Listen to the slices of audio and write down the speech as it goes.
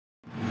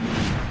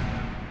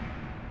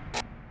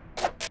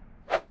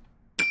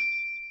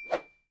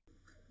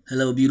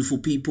Hello beautiful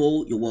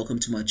people, you're welcome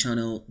to my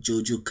channel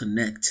Jojo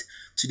Connect.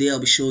 Today I'll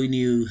be showing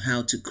you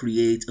how to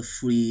create a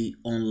free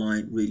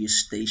online radio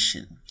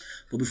station.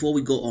 But before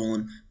we go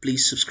on,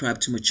 please subscribe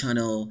to my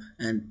channel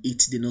and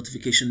hit the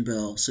notification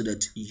bell so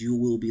that you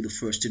will be the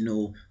first to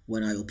know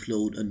when I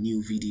upload a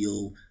new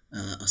video,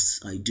 as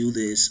I do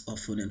this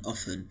often and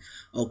often.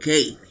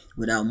 Okay,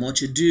 without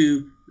much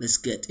ado, let's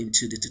get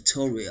into the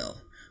tutorial.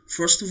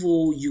 First of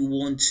all, you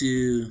want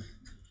to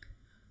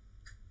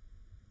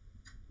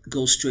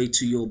go straight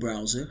to your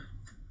browser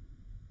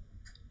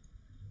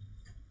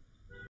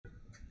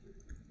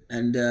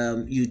and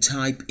you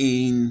type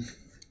in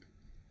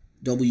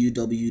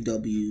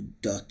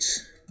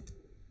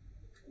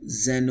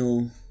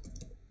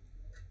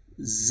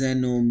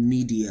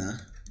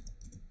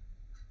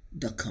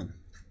www.zenomedia.com.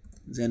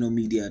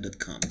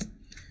 Zenomedia.com.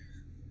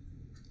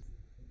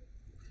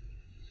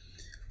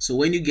 So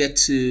when you get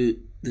to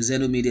the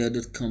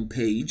Zenomedia.com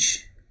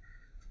page,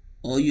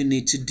 all you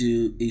need to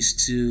do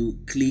is to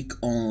click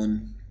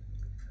on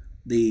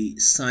the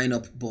sign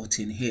up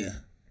button here.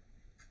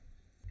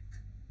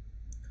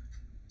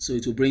 So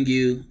it will bring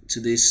you to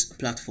this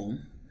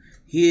platform.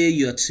 Here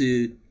you are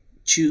to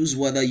choose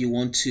whether you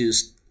want to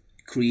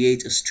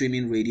create a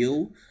streaming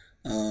radio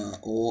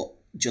or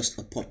just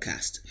a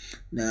podcast.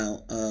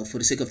 Now, for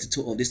the sake of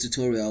this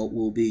tutorial,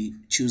 we'll be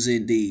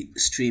choosing the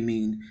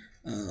streaming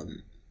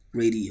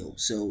radio.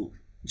 So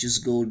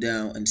just go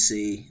down and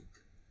say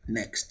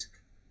next.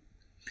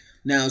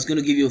 Now it's going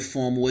to give you a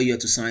form where you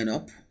have to sign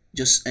up.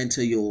 Just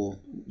enter your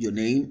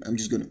name. I'm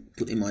just going to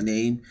put in my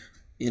name,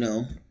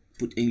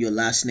 put in your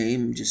last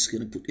name. I'm just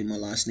going to put in my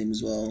last name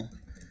as well,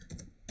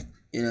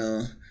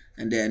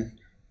 and then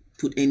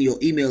put in your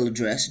email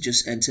address.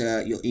 Just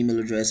enter your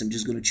email address. I'm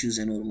just going to choose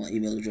my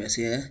email address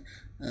here.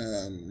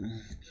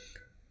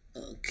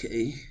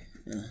 Okay,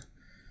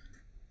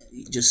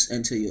 just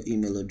enter your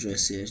email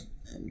address here.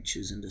 I'm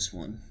choosing this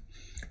one.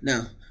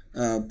 Now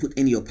put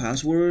in your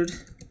password,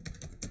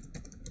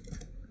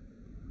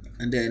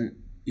 and then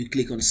you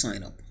click on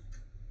sign up.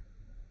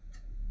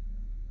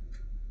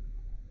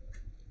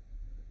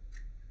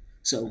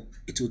 So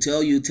it will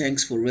tell you thank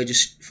you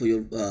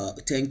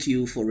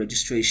for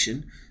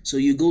registration. So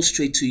you go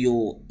straight to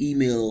your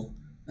email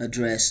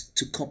address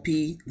to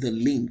copy the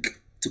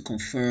link to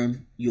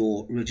confirm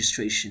your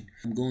registration.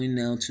 I'm going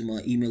now to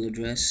my email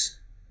address.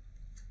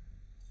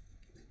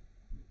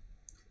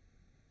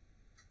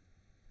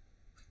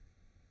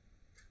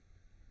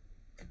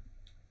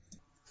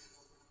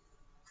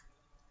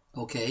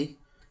 Okay,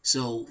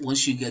 so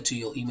once you get to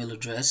your email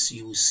address,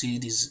 you will see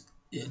this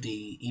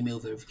the email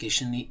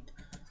verification,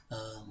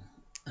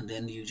 and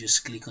then you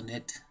just click on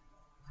it.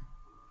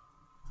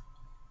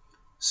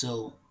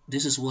 So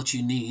this is what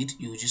you need.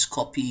 You just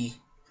copy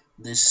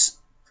this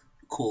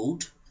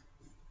code,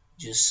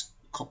 just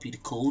copy the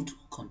code,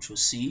 Ctrl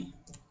C,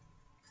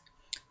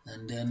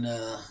 and then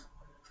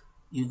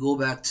you go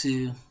back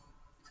to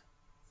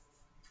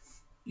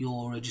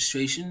your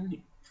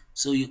registration.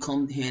 So you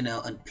come here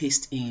now and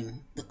paste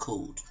in the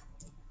code.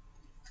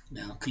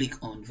 Now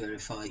click on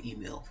verify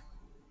email.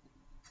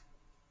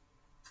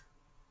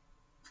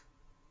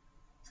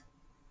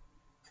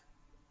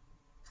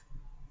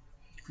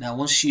 Now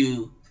once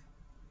it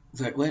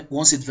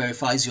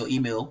verifies your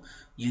email,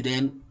 you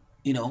then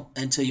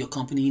enter your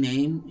company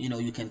name.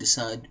 You can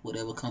decide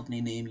whatever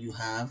company name you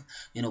have,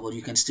 but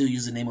you can still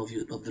use the name of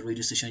the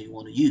radio station you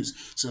want to use.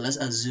 So let's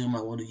assume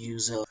I want to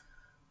use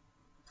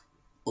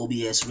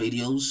OBS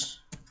radios.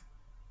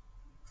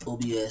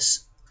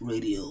 OBS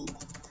radio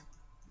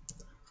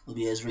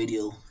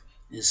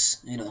is,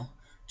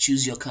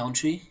 choose your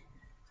country.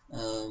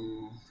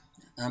 I'm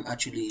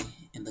actually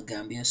in the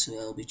Gambia, so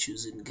I'll be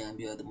choosing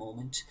Gambia at the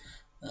moment.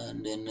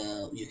 And then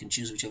you can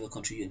choose whichever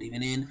country you're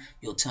living in.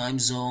 Your time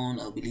zone,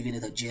 I'll be leaving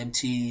it at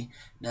GMT.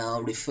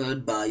 Now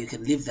referred by, you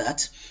can leave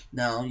that.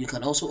 Now you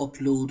can also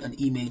upload an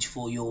image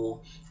for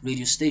your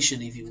radio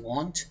station if you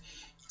want.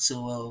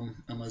 So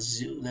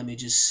let me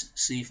just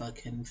see if I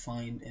can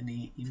find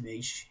any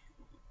image,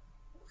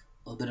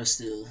 or better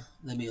still,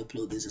 let me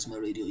upload this as my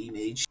radio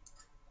image.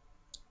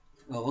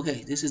 Oh,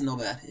 okay, this is not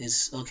bad.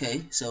 It's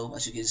okay. So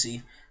as you can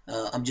see,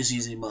 I'm just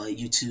using my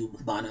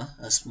YouTube banner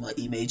as my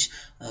image.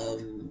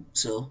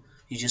 So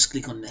you just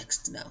click on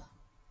next now.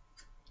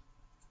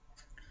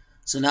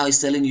 So now it's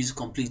telling you to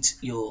complete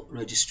your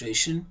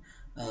registration.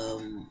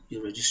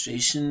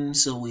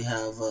 So we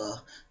have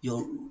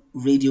your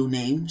radio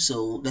name.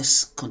 So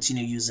let's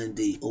continue using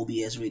the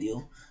OBS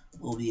radio.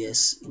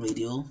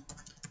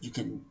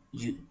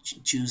 You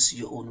choose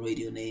your own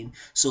radio name.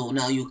 So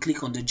now you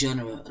click on the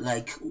genre,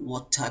 like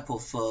what type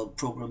of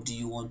program do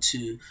you want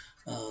to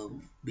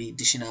be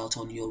dishing out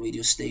on your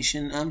radio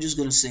station. I'm just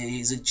gonna say,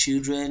 is it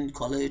children,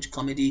 college,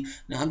 comedy?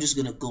 Now I'm just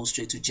gonna go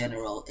straight to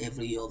general,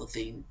 every other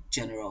thing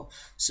general.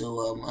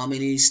 So how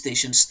many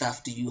station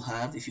staff do you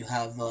have? If you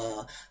have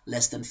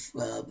less than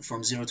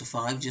from 0 to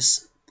 5,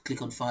 just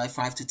click on 5,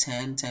 5 to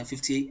 10, 10,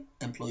 50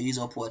 employees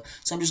upward.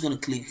 So I'm just gonna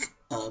click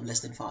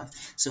less than 5.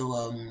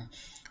 So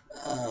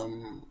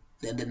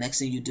Then the next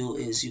thing you do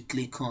is you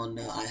click on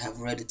I have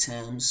read the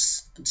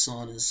terms and so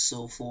on and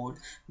so forth.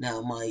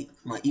 Now my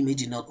image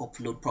did not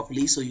upload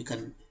properly, so you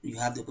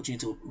have the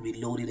opportunity to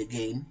reload it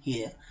again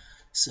here.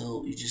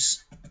 So you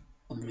just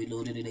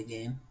reloaded it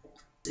again.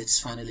 It's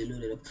finally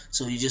loaded up.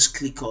 So you just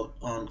click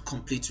on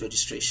complete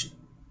registration.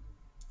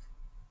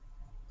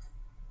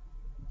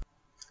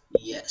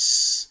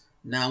 Yes.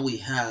 Now we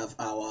have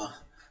our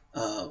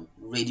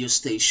radio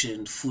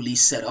station fully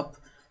set up.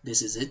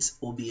 This is it,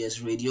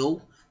 OBS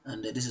radio,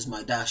 and this is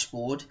my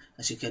dashboard.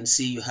 As you can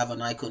see, you have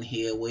an icon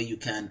here where you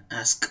can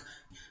ask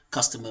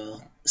customer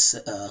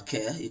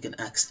care. You can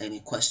ask any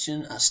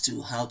question as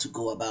to how to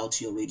go about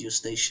your radio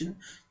station.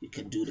 You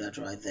can do that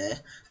right there.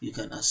 You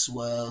can as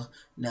well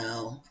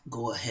now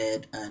go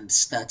ahead and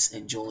start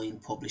enjoying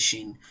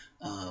publishing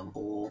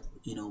or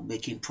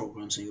making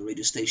programs on your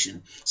radio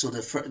station. So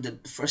the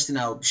first thing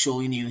I'm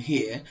showing you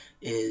here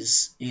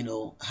is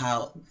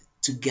how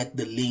to get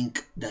the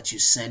link that you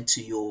send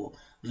to your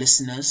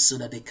listeners so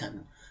that they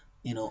can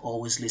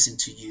always listen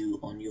to you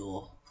on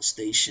your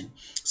station.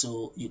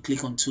 So you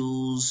click on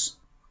tools.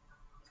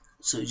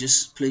 So you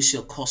just place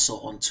your cursor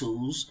on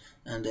tools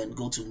and then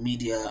go to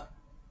media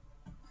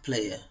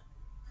player.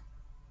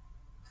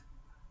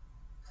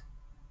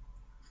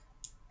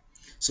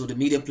 So the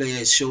media player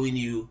is showing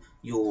you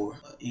your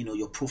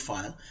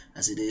profile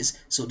as it is.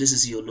 So this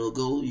is your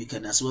logo. You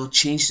can as well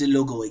change the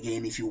logo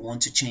again if you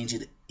want to change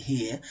it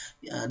here.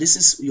 This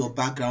is your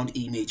background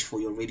image for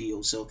your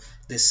radio. So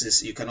this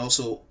is, you can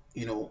also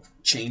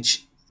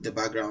change the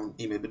background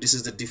image, but this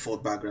is the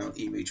default background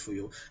image for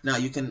you. Now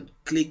you can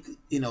click,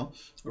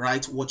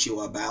 write what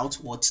you're about,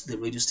 what the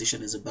radio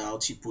station is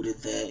about. You put it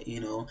there.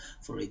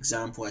 For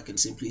example, I can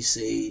simply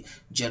say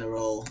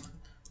general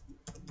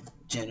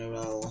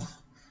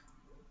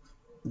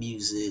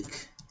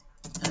music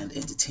and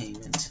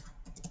entertainment,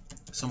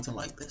 something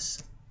like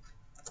this.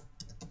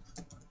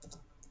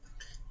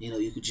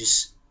 You could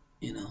just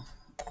let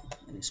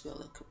me spell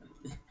that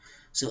correctly.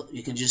 So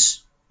you can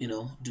just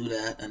do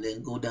that and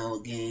then go down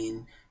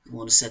again. You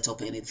want to set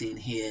up anything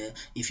here.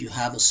 If you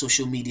have a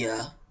social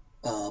media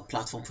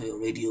platform for your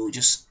radio,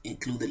 just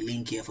include the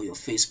link here for your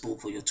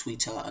Facebook, for your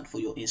Twitter, and for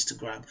your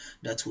Instagram.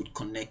 That would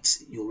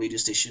connect your radio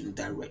station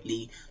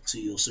directly to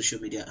your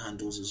social media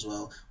handles as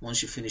well.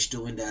 Once you finish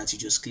doing that, you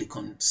just click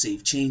on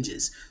save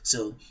changes.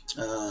 So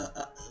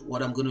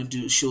what I'm going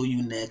to show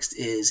you next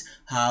is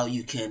how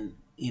you can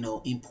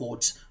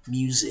import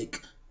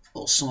music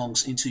or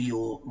songs into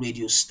your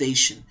radio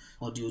station,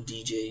 audio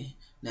DJ.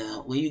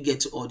 Now when you get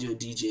to audio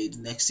DJ, the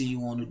next thing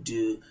you want to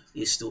do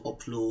is to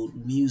upload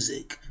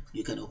music.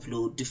 You can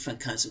upload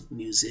different kinds of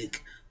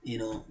music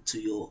to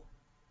your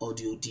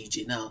audio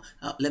DJ. Now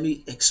let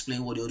me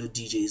explain what the audio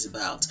DJ is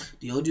about.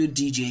 The audio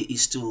DJ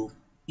is to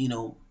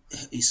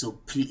is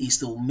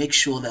to make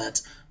sure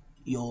that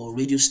your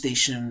radio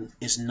station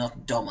is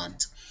not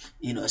dormant,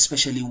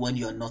 especially when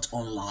you are not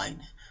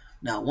online.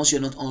 Now, once you're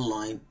not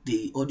online,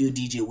 the audio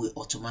DJ will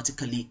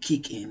automatically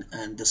kick in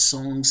and the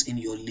songs in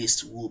your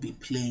list will be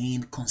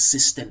playing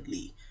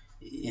consistently.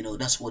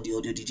 That's what the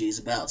audio DJ is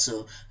about.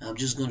 So I'm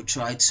just going to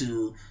try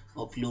to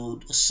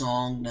upload a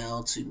song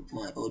now to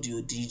my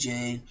audio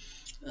DJ.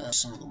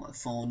 Song on my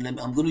phone.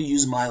 I'm going to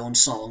use my own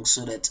song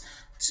so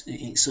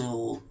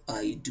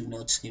I do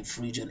not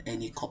infringe on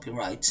any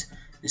copyright.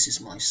 This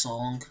is my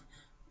song.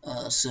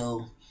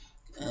 So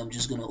I'm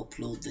just going to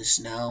upload this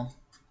now.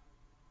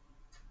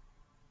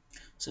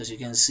 So as you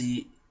can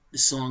see, the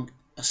song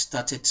has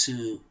started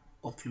to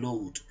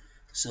upload.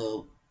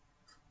 So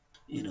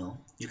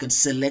you can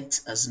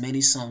select as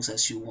many songs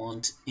as you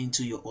want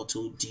into your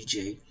auto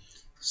DJ.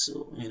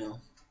 So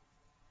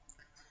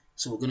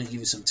so we're going to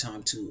give it some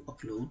time to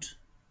upload,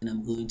 and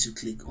I'm going to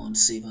click on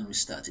save and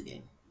restart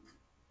again.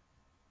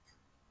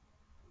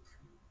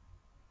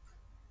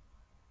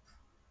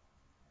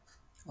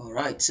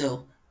 Alright,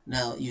 so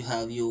now you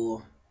have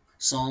your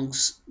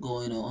songs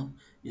going on.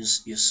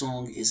 Your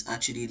song is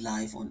actually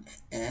live on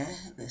air.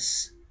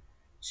 Let's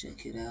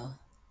check it out.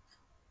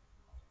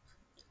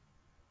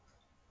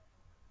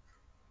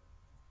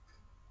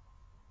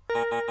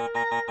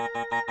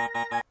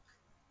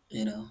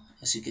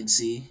 As you can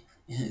see,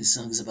 the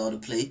song is about to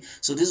play.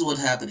 So this is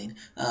what's happening.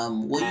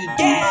 What you do,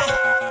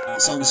 the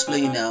song is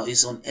playing now,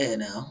 is on air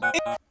now.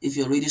 If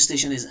your radio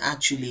station is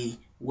actually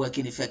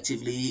working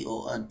effectively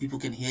and people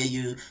can hear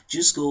you,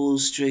 just go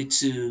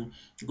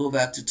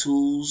back to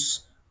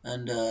tools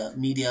and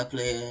media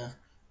player,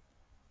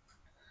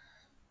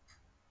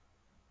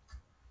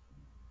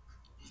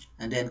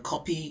 and then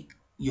copy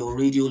your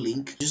radio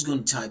link. Just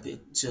going to type it.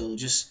 So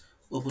just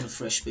open a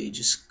fresh page.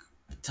 Just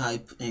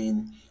type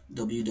in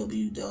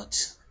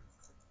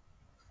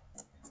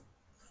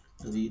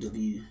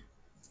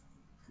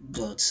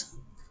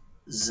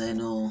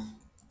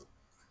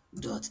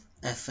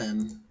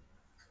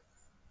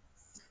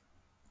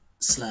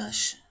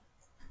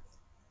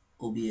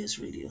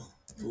radio.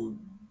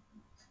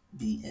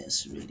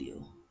 OBS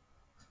radio.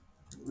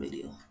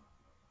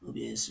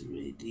 OBS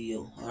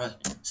radio. Alright,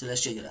 so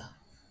let's check it out.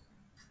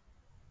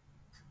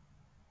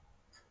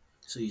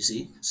 So you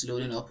see, it's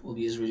loading up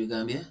OBS Radio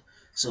Gambia.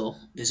 So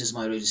this is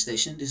my radio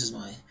station. This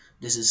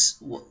is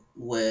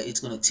where it's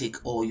gonna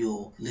take all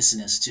your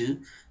listeners to,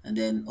 and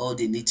then all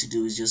they need to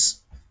do is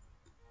just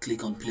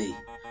click on play.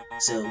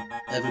 So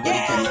everybody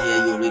can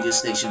hear your radio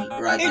station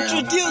right now.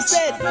 Introduce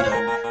it.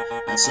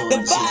 And so on The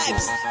and so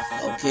vibes.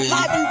 forth. Okay.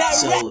 Live and direct.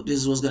 So this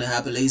is what's gonna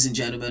happen, ladies and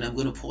gentlemen. I'm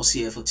gonna pause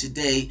here for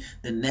today.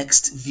 The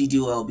next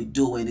video I'll be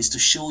doing is to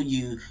show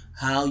you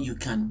how you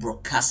can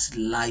broadcast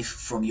live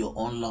from your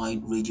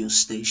online radio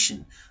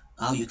station.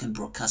 How you can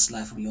broadcast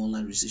live from your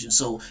online radio station.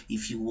 So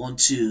if you want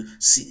to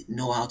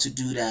know how to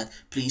do that,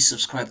 please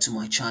subscribe to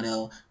my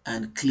channel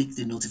and click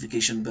the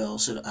notification bell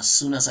so that as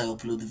soon as I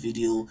upload the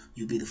video,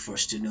 you'll be the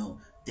first to know.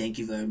 Thank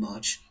you very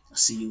much. I'll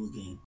see you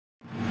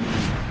again.